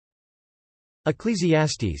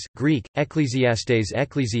Ecclesiastes, Greek, Ecclesiastes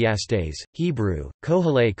Ecclesiastes, Hebrew,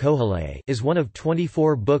 Kohale Kohale, is one of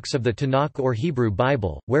 24 books of the Tanakh or Hebrew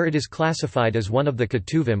Bible, where it is classified as one of the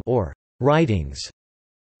Ketuvim or writings.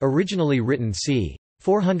 Originally written c.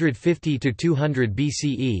 450 to 200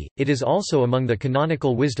 BCE, it is also among the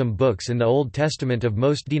canonical wisdom books in the Old Testament of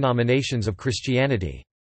most denominations of Christianity.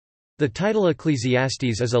 The title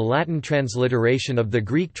Ecclesiastes is a Latin transliteration of the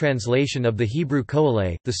Greek translation of the Hebrew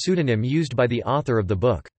Kohale, the pseudonym used by the author of the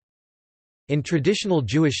book. In traditional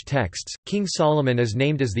Jewish texts, King Solomon is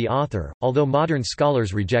named as the author, although modern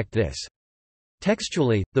scholars reject this.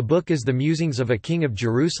 Textually, the book is the musings of a king of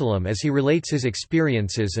Jerusalem as he relates his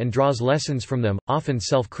experiences and draws lessons from them, often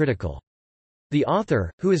self-critical. The author,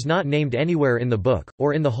 who is not named anywhere in the book,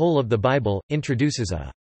 or in the whole of the Bible, introduces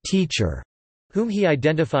a teacher, whom he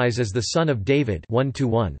identifies as the son of David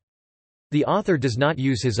 1-1. The author does not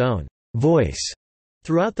use his own voice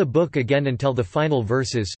throughout the book again until the final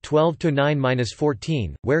verses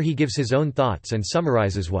 12-9-14, where he gives his own thoughts and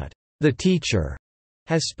summarizes what the teacher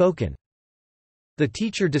has spoken. The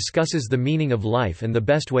teacher discusses the meaning of life and the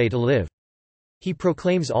best way to live. He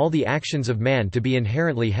proclaims all the actions of man to be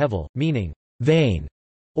inherently hevel, meaning vain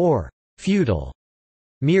or futile,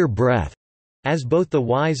 mere breath, as both the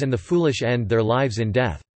wise and the foolish end their lives in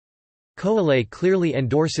death. Kohale clearly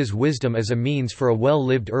endorses wisdom as a means for a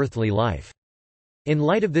well-lived earthly life. In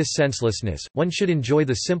light of this senselessness, one should enjoy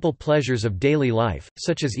the simple pleasures of daily life,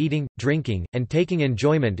 such as eating, drinking, and taking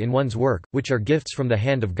enjoyment in one's work, which are gifts from the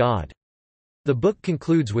hand of God. The book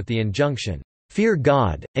concludes with the injunction, "Fear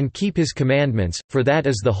God, and keep His commandments, for that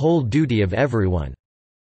is the whole duty of everyone."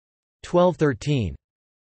 12:13.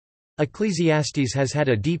 Ecclesiastes has had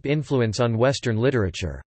a deep influence on Western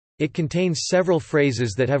literature. It contains several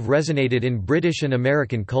phrases that have resonated in British and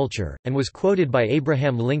American culture, and was quoted by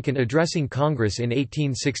Abraham Lincoln addressing Congress in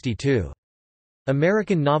 1862.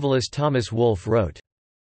 American novelist Thomas Wolfe wrote,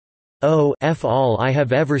 "Oh, f all I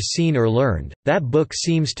have ever seen or learned, that book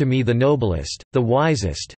seems to me the noblest, the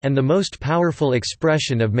wisest, and the most powerful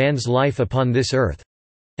expression of man's life upon this earth,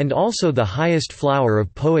 and also the highest flower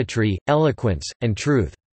of poetry, eloquence, and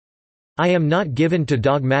truth. I am not given to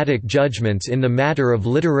dogmatic judgments in the matter of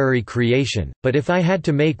literary creation, but if I had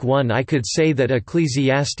to make one I could say that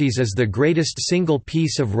Ecclesiastes is the greatest single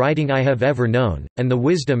piece of writing I have ever known, and the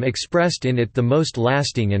wisdom expressed in it the most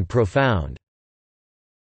lasting and profound."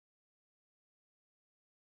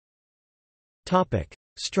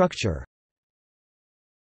 Structure.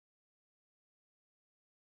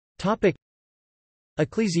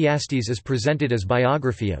 Ecclesiastes is presented as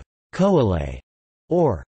biography of Kohale,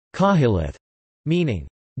 or Kahilith, meaning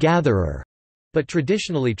gatherer, but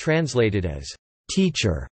traditionally translated as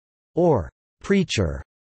teacher or preacher.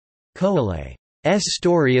 Kohale's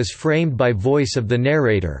story is framed by voice of the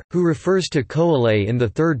narrator, who refers to Kohale in the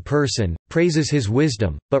third person, praises his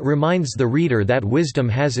wisdom, but reminds the reader that wisdom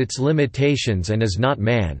has its limitations and is not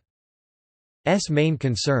man's main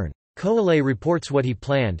concern. Kohale reports what he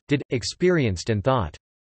planned, did, experienced and thought.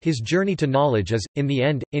 His journey to knowledge is, in the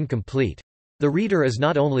end, incomplete. The reader is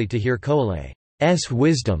not only to hear Kohale's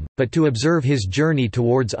wisdom, but to observe his journey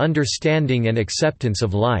towards understanding and acceptance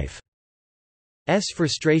of life's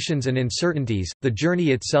frustrations and uncertainties. The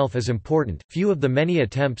journey itself is important. Few of the many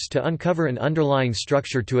attempts to uncover an underlying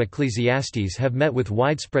structure to Ecclesiastes have met with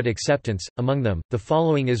widespread acceptance. Among them, the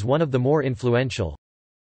following is one of the more influential.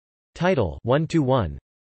 Title 1-1.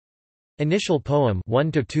 Initial poem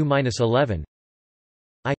 1-2-11.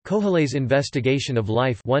 Kohale's investigation of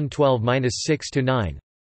life 1:12-6-9.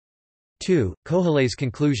 2. Kohale's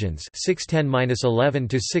conclusions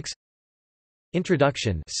 6:10-11-6.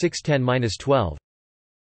 Introduction 6:10-12.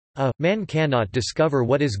 Man cannot discover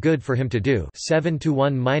what is good for him to do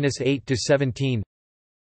 7:1-8-17.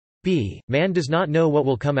 B. Man does not know what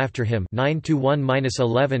will come after him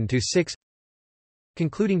 9:1-11-6.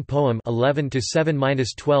 Concluding poem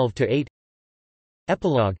 11:7-12-8.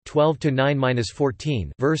 Epilogue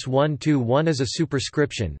 12-9-14. Verse 1-1 is a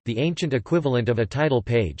superscription, the ancient equivalent of a title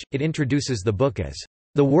page. It introduces the book as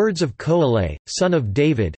the words of Kohale, son of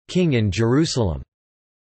David, king in Jerusalem.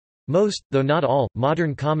 Most, though not all,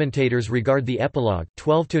 modern commentators regard the epilogue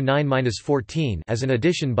 12-9-14 as an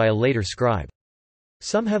addition by a later scribe.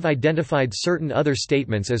 Some have identified certain other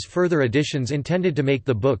statements as further additions intended to make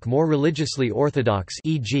the book more religiously orthodox,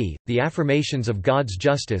 e.g., the affirmations of God's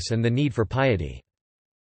justice and the need for piety.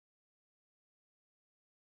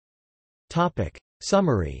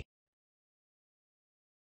 Summary.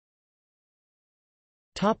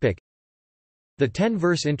 The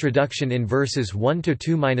 10-verse introduction in verses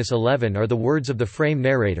 1-2-11 are the words of the frame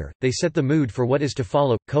narrator. They set the mood for what is to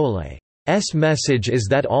follow. Kohale message is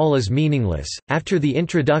that all is meaningless. After the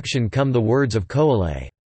introduction come the words of Koheleh.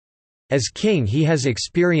 As king he has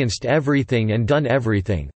experienced everything and done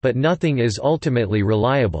everything, but nothing is ultimately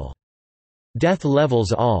reliable. Death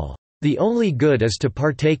levels all. The only good is to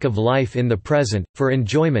partake of life in the present, for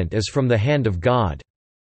enjoyment is from the hand of God.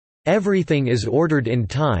 Everything is ordered in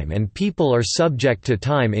time and people are subject to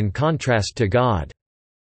time in contrast to God's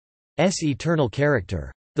eternal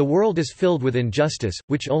character. The world is filled with injustice,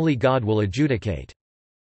 which only God will adjudicate.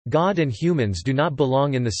 God and humans do not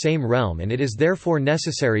belong in the same realm and it is therefore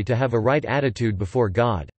necessary to have a right attitude before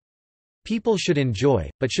God. People should enjoy,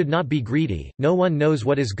 but should not be greedy. No one knows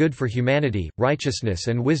what is good for humanity, righteousness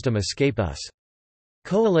and wisdom escape us.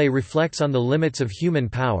 Koheleh reflects on the limits of human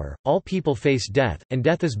power. All people face death, and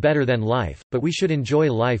death is better than life, but we should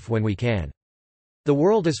enjoy life when we can. The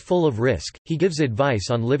world is full of risk. He gives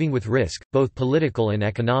advice on living with risk, both political and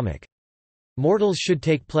economic. Mortals should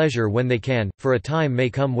take pleasure when they can, for a time may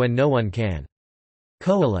come when no one can.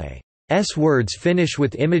 Koheleh's words finish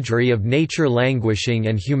with imagery of nature languishing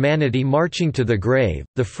and humanity marching to the grave.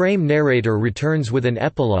 The frame narrator returns with an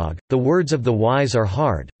epilogue. The words of the wise are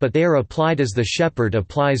hard, but they are applied as the shepherd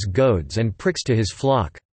applies goads and pricks to his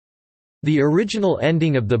flock. The original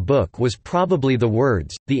ending of the book was probably the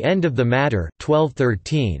words, "The end of the matter,"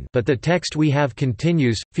 12:13, but the text we have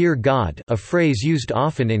continues, "Fear God," a phrase used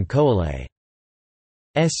often in Koheleh's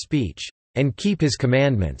speech, "and keep his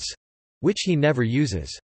commandments," which he never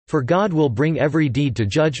uses. For God will bring every deed to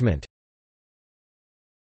judgment.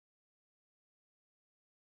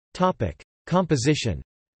 Composition.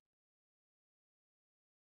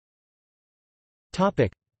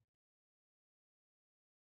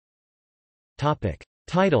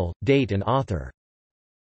 Title, date and author.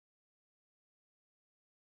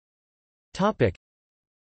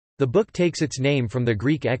 The book takes its name from the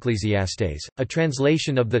Greek Ecclesiastes, a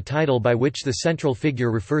translation of the title by which the central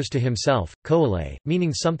figure refers to himself, Koheleh,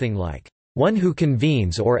 meaning something like, "one who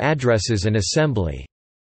convenes or addresses an assembly."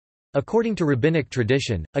 According to rabbinic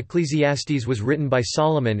tradition, Ecclesiastes was written by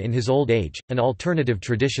Solomon in his old age, an alternative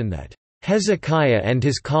tradition that Hezekiah and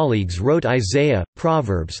his colleagues wrote Isaiah,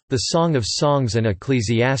 Proverbs, the Song of Songs and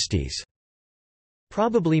Ecclesiastes.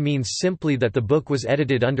 Probably means simply that the book was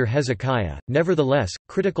edited under Hezekiah. Nevertheless,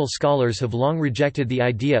 critical scholars have long rejected the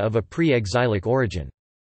idea of a pre-exilic origin.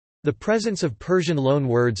 The presence of Persian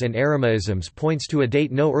loanwords and Aramaisms points to a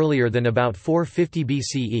date no earlier than about 450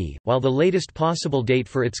 BCE, while the latest possible date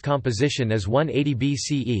for its composition is 180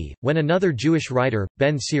 BCE, when another Jewish writer,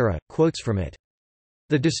 Ben Sira, quotes from it.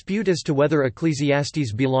 The dispute as to whether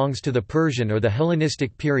Ecclesiastes belongs to the Persian or the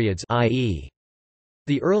Hellenistic periods, i.e.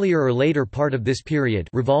 the earlier or later part of this period,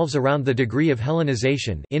 revolves around the degree of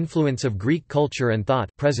Hellenization, influence of Greek culture and thought,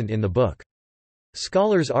 present in the book.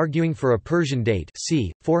 Scholars arguing for a Persian date,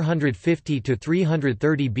 c. 450 to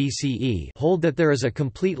 330 BCE, hold that there is a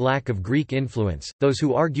complete lack of Greek influence. Those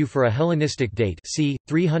who argue for a Hellenistic date, c.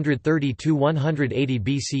 330 to 180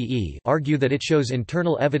 BCE, argue that it shows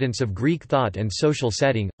internal evidence of Greek thought and social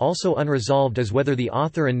setting. Also unresolved is whether the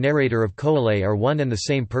author and narrator of Koheleh are one and the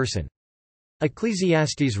same person.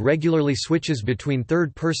 Ecclesiastes regularly switches between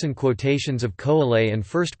third-person quotations of Koheleh and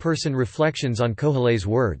first-person reflections on Koheleh's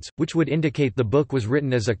words, which would indicate the book was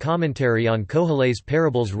written as a commentary on Koheleh's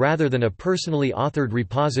parables rather than a personally authored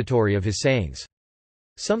repository of his sayings.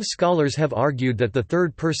 Some scholars have argued that the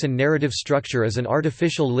third-person narrative structure is an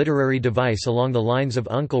artificial literary device along the lines of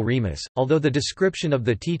Uncle Remus, although the description of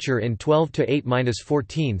the teacher in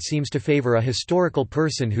 12-8-14 seems to favor a historical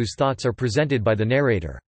person whose thoughts are presented by the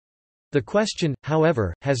narrator. The question,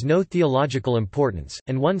 however, has no theological importance,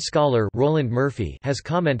 and one scholar, Roland Murphy, has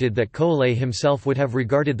commented that Koheleh himself would have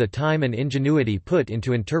regarded the time and ingenuity put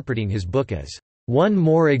into interpreting his book as one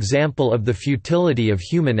more example of the futility of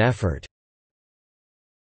human effort.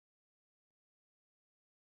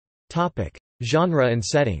 Genre and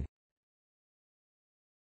setting.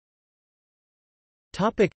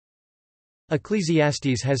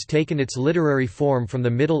 Ecclesiastes has taken its literary form from the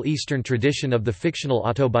Middle Eastern tradition of the fictional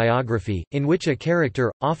autobiography, in which a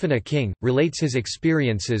character, often a king, relates his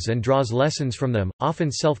experiences and draws lessons from them,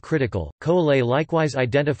 often self-critical. Koheleh likewise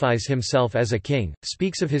identifies himself as a king,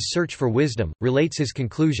 speaks of his search for wisdom, relates his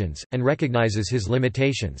conclusions, and recognizes his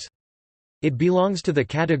limitations. It belongs to the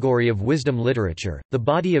category of wisdom literature, the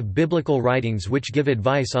body of biblical writings which give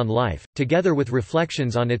advice on life, together with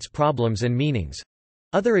reflections on its problems and meanings.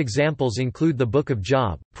 Other examples include the Book of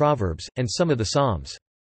Job, Proverbs, and some of the Psalms.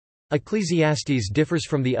 Ecclesiastes differs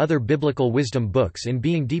from the other biblical wisdom books in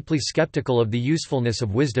being deeply skeptical of the usefulness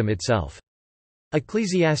of wisdom itself.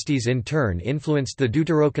 Ecclesiastes in turn influenced the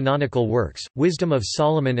deuterocanonical works, Wisdom of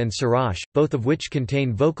Solomon and Sirach, both of which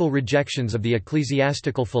contain vocal rejections of the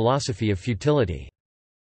ecclesiastical philosophy of futility.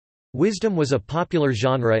 Wisdom was a popular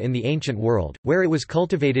genre in the ancient world, where it was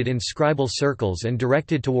cultivated in scribal circles and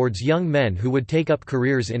directed towards young men who would take up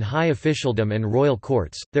careers in high officialdom and royal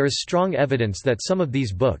courts. There is strong evidence that some of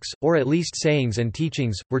these books, or at least sayings and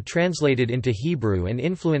teachings, were translated into Hebrew and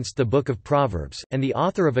influenced the Book of Proverbs, and the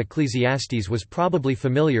author of Ecclesiastes was probably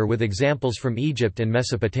familiar with examples from Egypt and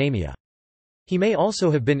Mesopotamia. He may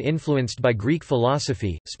also have been influenced by Greek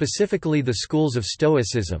philosophy, specifically the schools of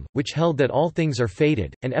Stoicism, which held that all things are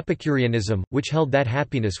fated, and Epicureanism, which held that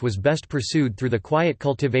happiness was best pursued through the quiet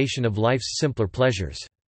cultivation of life's simpler pleasures.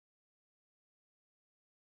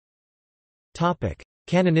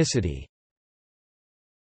 Canonicity.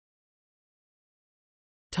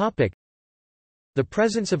 The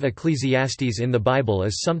presence of Ecclesiastes in the Bible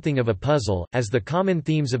is something of a puzzle, as the common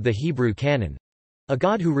themes of the Hebrew canon, a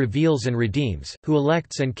God who reveals and redeems, who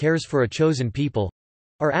elects and cares for a chosen people,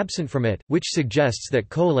 are absent from it, which suggests that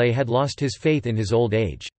Koheleh had lost his faith in his old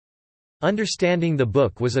age. Understanding the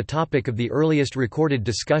book was a topic of the earliest recorded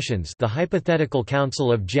discussions, the hypothetical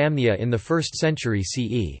Council of Jamnia in the 1st century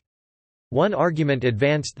CE. One argument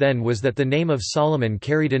advanced then was that the name of Solomon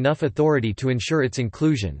carried enough authority to ensure its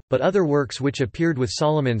inclusion, but other works which appeared with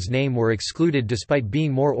Solomon's name were excluded despite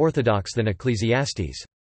being more orthodox than Ecclesiastes.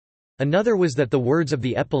 Another was that the words of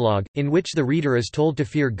the epilogue, in which the reader is told to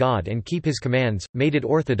fear God and keep his commands, made it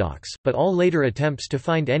orthodox, but all later attempts to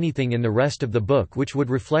find anything in the rest of the book which would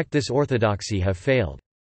reflect this orthodoxy have failed.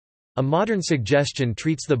 A modern suggestion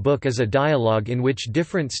treats the book as a dialogue in which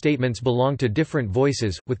different statements belong to different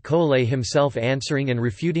voices, with Koheleh himself answering and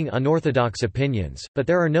refuting unorthodox opinions, but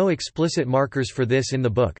there are no explicit markers for this in the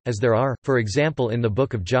book, as there are, for example in the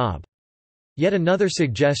Book of Job. Yet another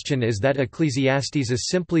suggestion is that Ecclesiastes is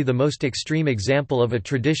simply the most extreme example of a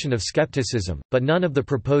tradition of skepticism, but none of the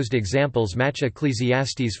proposed examples match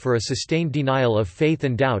Ecclesiastes for a sustained denial of faith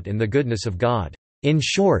and doubt in the goodness of God. In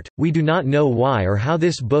short, we do not know why or how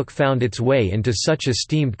this book found its way into such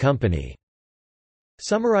esteemed company,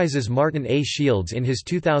 summarizes Martin A. Shields in his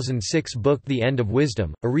 2006 book The End of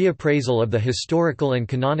Wisdom, a reappraisal of the historical and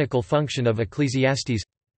canonical function of Ecclesiastes.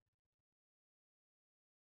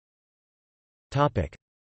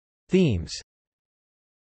 Themes.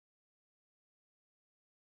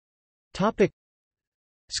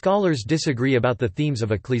 Scholars disagree about the themes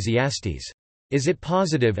of Ecclesiastes. Is it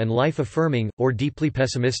positive and life-affirming, or deeply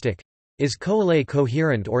pessimistic? Is Koheleh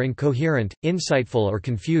coherent or incoherent, insightful or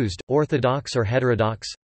confused, orthodox or heterodox?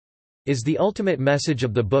 Is the ultimate message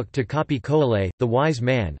of the book to copy Koheleh, the wise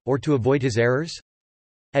man, or to avoid his errors?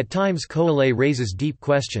 At times Koheleh raises deep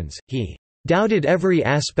questions. He doubted every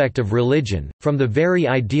aspect of religion, from the very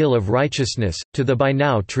ideal of righteousness, to the by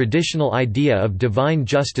now traditional idea of divine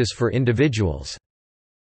justice for individuals.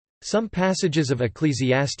 Some passages of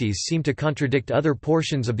Ecclesiastes seem to contradict other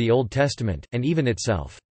portions of the Old Testament, and even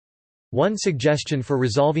itself. One suggestion for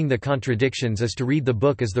resolving the contradictions is to read the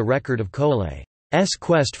book as the record of Koheleh's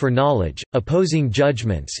quest for knowledge, opposing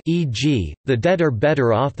judgments, e.g., the dead are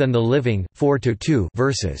better off than the living, 4-2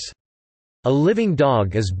 verses. A living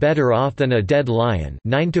dog is better off than a dead lion,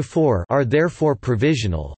 9-4 are therefore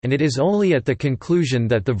provisional, and it is only at the conclusion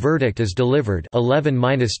that the verdict is delivered,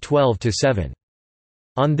 11-12-7.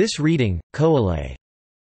 On this reading, Koheleh's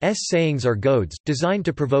sayings are goads, designed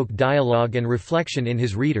to provoke dialogue and reflection in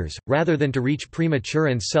his readers, rather than to reach premature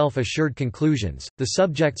and self-assured conclusions. The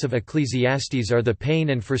subjects of Ecclesiastes are the pain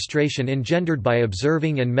and frustration engendered by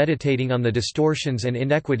observing and meditating on the distortions and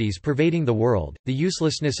inequities pervading the world, the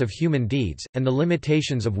uselessness of human deeds, and the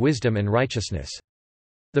limitations of wisdom and righteousness.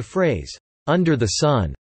 The phrase, "under the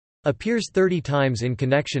sun," appears 30 times in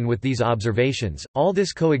connection with these observations. All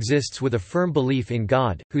this coexists with a firm belief in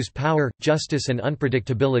God, whose power, justice and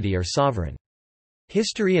unpredictability are sovereign.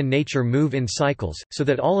 History and nature move in cycles, so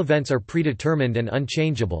that all events are predetermined and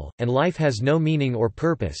unchangeable, and life has no meaning or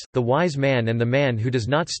purpose. The wise man and the man who does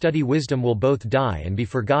not study wisdom will both die and be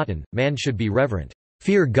forgotten. Man should be reverent,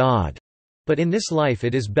 fear God, but in this life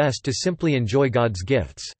it is best to simply enjoy God's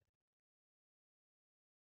gifts.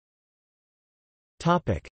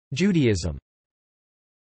 Judaism.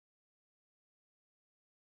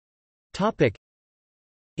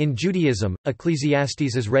 In Judaism,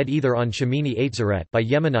 Ecclesiastes is read either on Shemini Atzeret by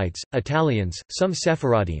Yemenites, Italians, some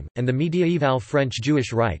Sephardim, and the mediaeval French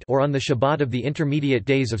Jewish Rite, or on the Shabbat of the intermediate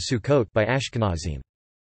days of Sukkot by Ashkenazim.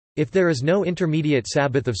 If there is no intermediate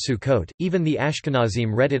Sabbath of Sukkot, even the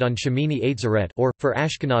Ashkenazim read it on Shemini Atzeret, or, for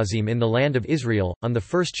Ashkenazim in the land of Israel, on the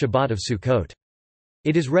first Shabbat of Sukkot.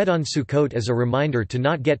 It is read on Sukkot as a reminder to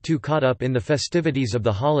not get too caught up in the festivities of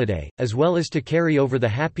the holiday, as well as to carry over the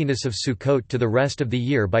happiness of Sukkot to the rest of the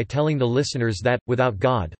year by telling the listeners that, without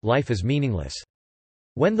God, life is meaningless.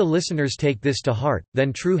 When the listeners take this to heart,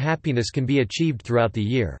 then true happiness can be achieved throughout the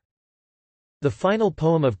year. The final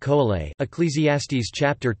poem of Koheleh, Ecclesiastes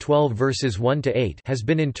chapter 12 verses 1–8, has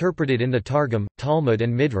been interpreted in the Targum, Talmud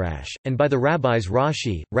and Midrash, and by the rabbis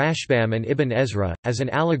Rashi, Rashbam and Ibn Ezra, as an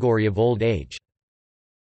allegory of old age.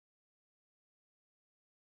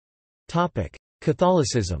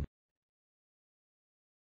 Catholicism.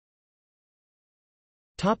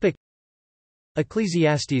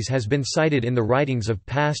 Ecclesiastes has been cited in the writings of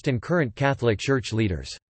past and current Catholic Church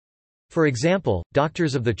leaders. For example,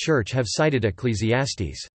 doctors of the Church have cited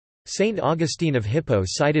Ecclesiastes. Saint Augustine of Hippo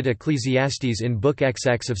cited Ecclesiastes in Book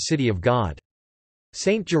XX of City of God.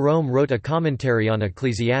 Saint Jerome wrote a commentary on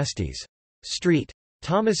Ecclesiastes. St.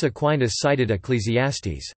 Thomas Aquinas cited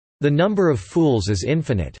Ecclesiastes, "The number of fools is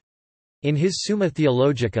infinite." In his Summa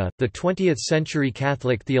Theologica, the 20th-century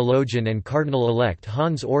Catholic theologian and cardinal-elect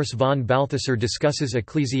Hans Urs von Balthasar discusses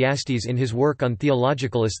Ecclesiastes in his work on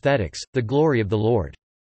theological aesthetics, The Glory of the Lord.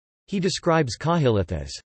 He describes Koheleth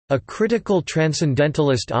as a critical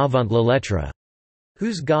transcendentalist avant la lettre,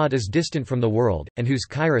 whose God is distant from the world, and whose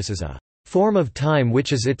kairos is a form of time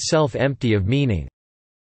which is itself empty of meaning.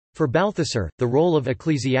 For Balthasar, the role of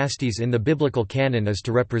Ecclesiastes in the biblical canon is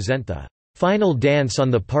to represent the final dance on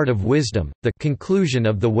the part of wisdom, the conclusion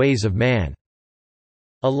of the ways of man.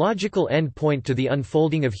 A logical end point to the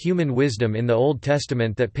unfolding of human wisdom in the Old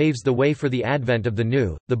Testament that paves the way for the advent of the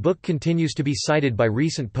New. The book continues to be cited by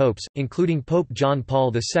recent popes, including Pope John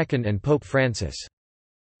Paul II and Pope Francis.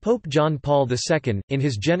 Pope John Paul II, in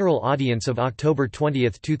his general audience of October 20,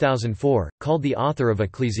 2004, called the author of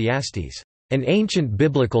Ecclesiastes, an ancient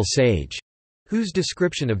biblical sage, whose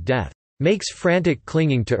description of death makes frantic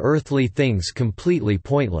clinging to earthly things completely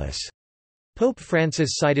pointless. Pope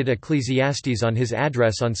Francis cited Ecclesiastes on his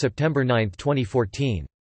address on September 9, 2014.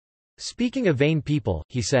 Speaking of vain people,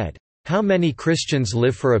 he said, "How many Christians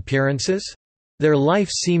live for appearances? Their life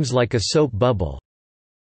seems like a soap bubble."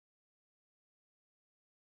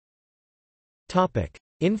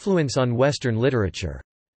 Influence on Western literature.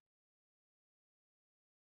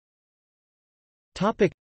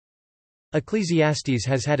 Ecclesiastes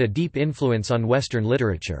has had a deep influence on Western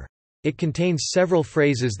literature. It contains several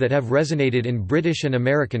phrases that have resonated in British and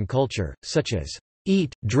American culture, such as,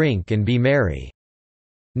 "Eat, drink and be merry,"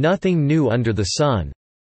 "Nothing new under the sun,"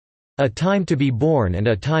 "A time to be born and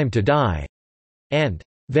a time to die," and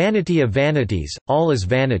 "Vanity of vanities, all is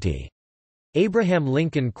vanity." Abraham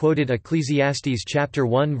Lincoln quoted Ecclesiastes chapter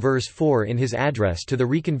 1 verse 4 in his address to the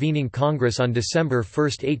reconvening Congress on December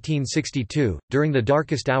 1, 1862, during the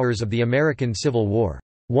darkest hours of the American Civil War.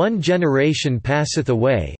 "One generation passeth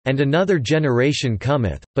away, and another generation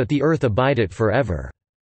cometh, but the earth abideth forever.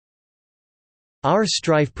 Our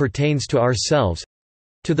strife pertains to ourselves,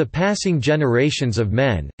 to the passing generations of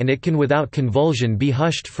men, and it can without convulsion be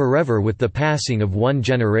hushed forever with the passing of one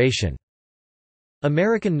generation."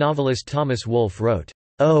 American novelist Thomas Wolfe wrote,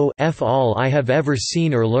 "Oh, f all I have ever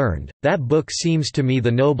seen or learned, that book seems to me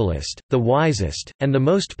the noblest, the wisest, and the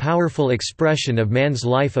most powerful expression of man's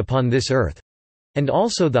life upon this earth, and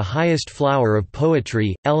also the highest flower of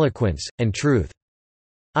poetry, eloquence, and truth.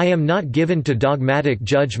 I am not given to dogmatic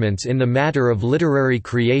judgments in the matter of literary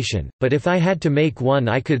creation, but if I had to make one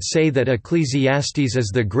I could say that Ecclesiastes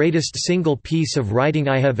is the greatest single piece of writing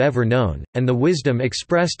I have ever known, and the wisdom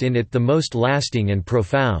expressed in it the most lasting and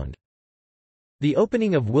profound." The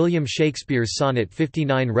opening of William Shakespeare's Sonnet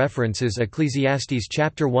 59 references Ecclesiastes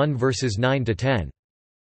chapter 1 verses 9–10.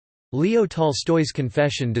 Leo Tolstoy's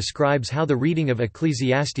Confession describes how the reading of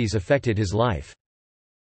Ecclesiastes affected his life.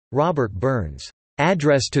 Robert Burns'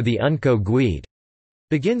 Address to the Unco Guide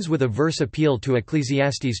begins with a verse appeal to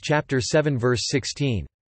Ecclesiastes chapter 7 verse 16.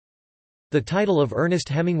 The title of Ernest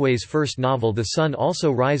Hemingway's first novel The Sun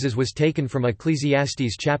Also Rises was taken from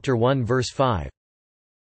Ecclesiastes chapter 1 verse 5.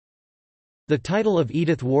 The title of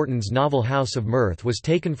Edith Wharton's novel House of Mirth was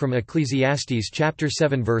taken from Ecclesiastes chapter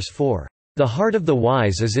 7 verse 4. The heart of the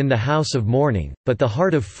wise is in the house of mourning, but the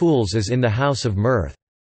heart of fools is in the house of mirth.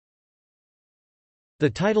 The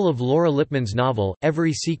title of Laura Lippman's novel,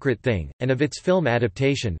 Every Secret Thing, and of its film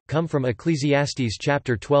adaptation, come from Ecclesiastes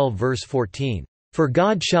chapter 12 verse 14. For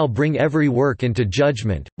God shall bring every work into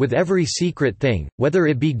judgment, with every secret thing, whether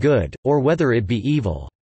it be good, or whether it be evil."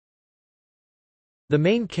 The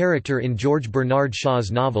main character in George Bernard Shaw's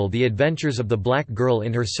novel The Adventures of the Black Girl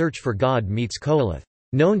in Her Search for God meets Koheleth,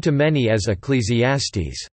 known to many as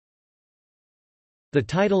Ecclesiastes. The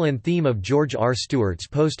title and theme of George R. Stewart's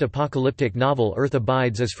post-apocalyptic novel Earth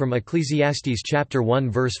Abides is from Ecclesiastes chapter 1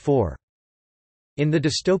 verse 4. In the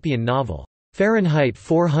dystopian novel, Fahrenheit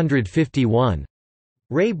 451,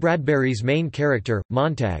 Ray Bradbury's main character,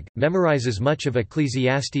 Montag, memorizes much of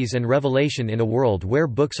Ecclesiastes and Revelation in a world where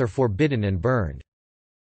books are forbidden and burned.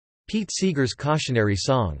 Pete Seeger's cautionary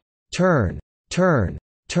song, "Turn, Turn,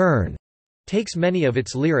 Turn," takes many of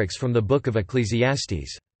its lyrics from the Book of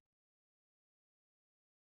Ecclesiastes.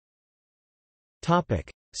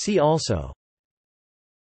 See also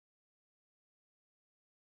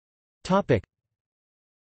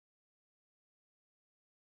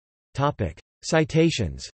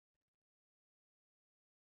Citations.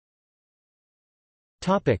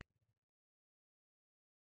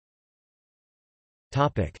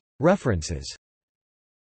 References.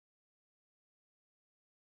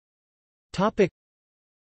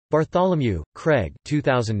 Bartholomew, Craig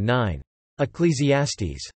 2009.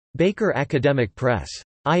 Ecclesiastes. Baker Academic Press.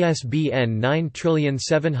 ISBN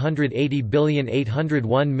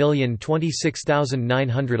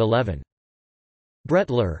 9780801026911.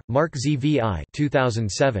 Brettler, Mark ZVI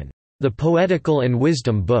 2007. The Poetical and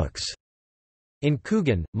Wisdom Books. In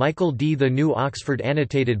Coogan, Michael D. The New Oxford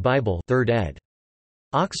Annotated Bible 3rd ed.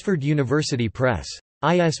 Oxford University Press.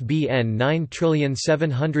 ISBN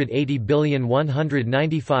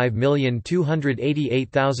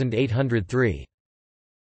 9780195288803.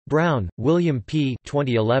 Brown, William P.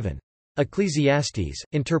 2011. Ecclesiastes,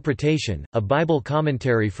 Interpretation, A Bible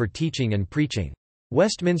Commentary for Teaching and Preaching.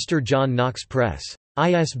 Westminster John Knox Press.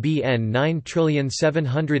 ISBN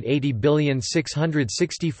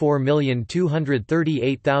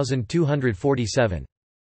 9780664238247.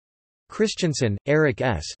 Christensen, Eric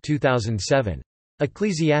S. 2007.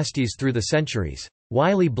 Ecclesiastes Through the Centuries.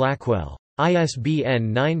 Wiley-Blackwell.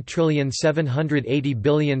 ISBN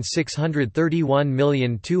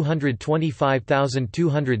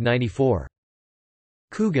 9780631225294.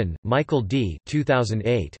 Coogan, Michael D.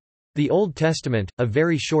 2008. The Old Testament, A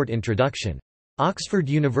Very Short Introduction. Oxford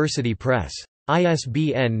University Press.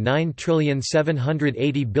 ISBN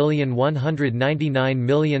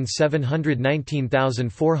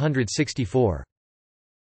 9780199719464.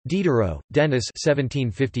 Diderot, Denis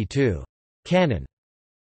 1752. Canon.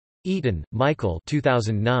 Eaton, Michael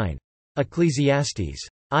 2009. Ecclesiastes.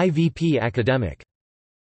 IVP Academic.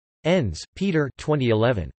 Enns, Peter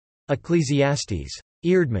 2011. Ecclesiastes.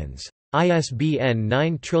 Eerdmans. ISBN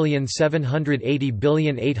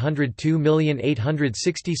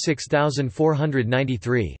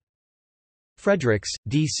 9780802866493. Fredericks,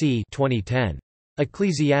 D.C. 2010.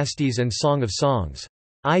 Ecclesiastes and Song of Songs.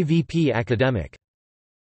 IVP Academic.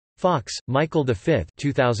 Fox, Michael V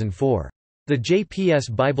 2004. The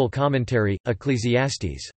JPS Bible Commentary,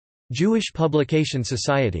 Ecclesiastes. Jewish Publication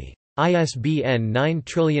Society. ISBN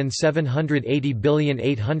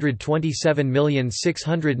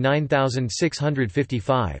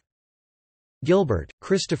 9780827609655. Gilbert,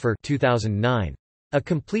 Christopher 2009. A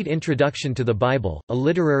Complete Introduction to the Bible, A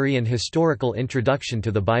Literary and Historical Introduction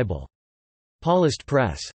to the Bible. Paulist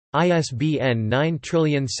Press. ISBN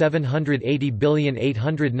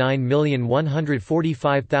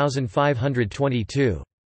 9780809145522.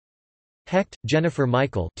 Hecht, Jennifer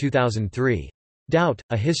Michael 2003. Doubt,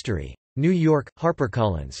 A History. New York,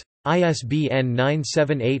 HarperCollins. ISBN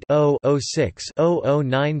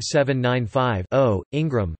 978-0-06-009795-0.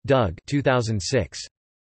 Ingram, Doug 2006.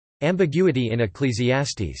 Ambiguity in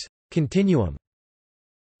Ecclesiastes. Continuum.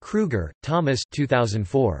 Kruger, Thomas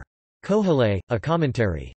 2004. Koheleh, A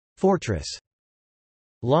Commentary. Fortress.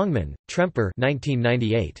 Longman, Tremper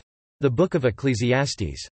 1998. The Book of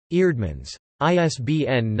Ecclesiastes. Eerdmans.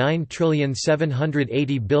 ISBN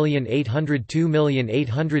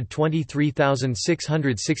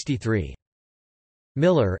 9780802823663.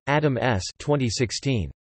 Miller, Adam S.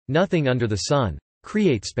 2016. Nothing Under the Sun.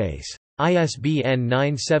 CreateSpace. ISBN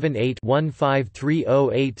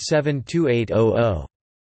 978-1530872800.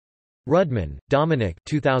 Rudman, Dominic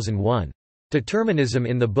 2001. Determinism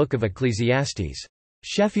in the Book of Ecclesiastes.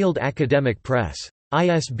 Sheffield Academic Press.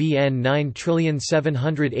 ISBN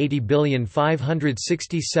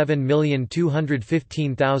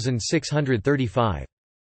 9780567215635.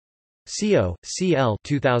 Seo, C. L.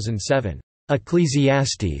 2007.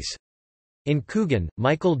 Ecclesiastes. In Coogan,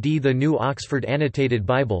 Michael D. The New Oxford Annotated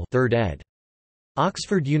Bible 3rd ed.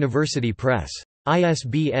 Oxford University Press.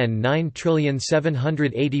 ISBN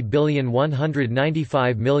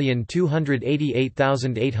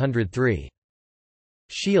 9780195288803.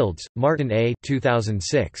 Shields, Martin A.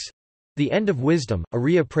 2006. The End of Wisdom, A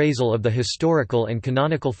Reappraisal of the Historical and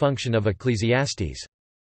Canonical Function of Ecclesiastes.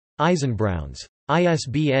 Eisenbrowns.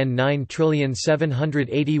 ISBN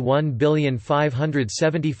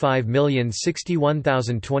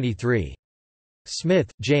 9781575061023.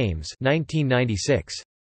 Smith, James 1996.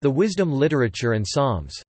 The Wisdom Literature and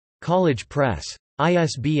Psalms. College Press.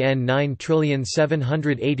 ISBN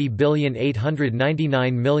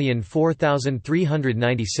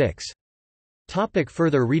 9780899004396.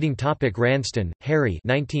 Further reading. Ranston, Harry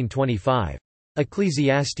 1925.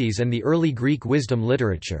 Ecclesiastes and the Early Greek Wisdom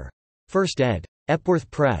Literature. 1st ed. Epworth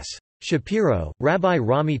Press. Shapiro, Rabbi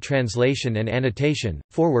Rami. Translation and annotation,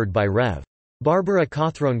 forward by Rev. Barbara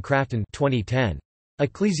Cawthron Crafton 2010.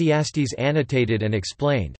 Ecclesiastes Annotated and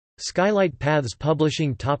Explained. Skylight Paths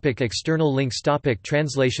Publishing. External links.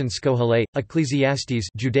 Translation. Skohale, Ecclesiastes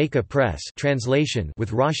Judaica Press translation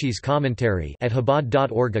with Rashi's commentary at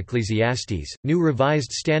Chabad.org. Ecclesiastes, New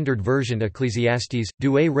Revised Standard Version. Ecclesiastes,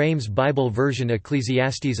 Douay Rheims Bible Version.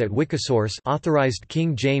 Ecclesiastes at Wikisource Authorized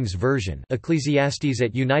King James Version. Ecclesiastes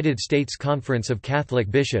at United States Conference of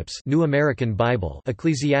Catholic Bishops New American Bible.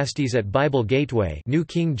 Ecclesiastes at Bible Gateway New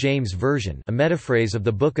King James Version, a metaphrase of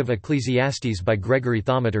the Book of Ecclesiastes by Gregory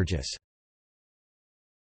Thaumaturgus.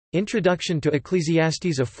 Introduction to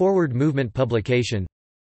Ecclesiastes, a forward movement publication.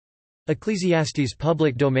 Ecclesiastes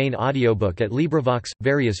public domain audiobook at LibriVox,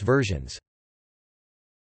 various versions.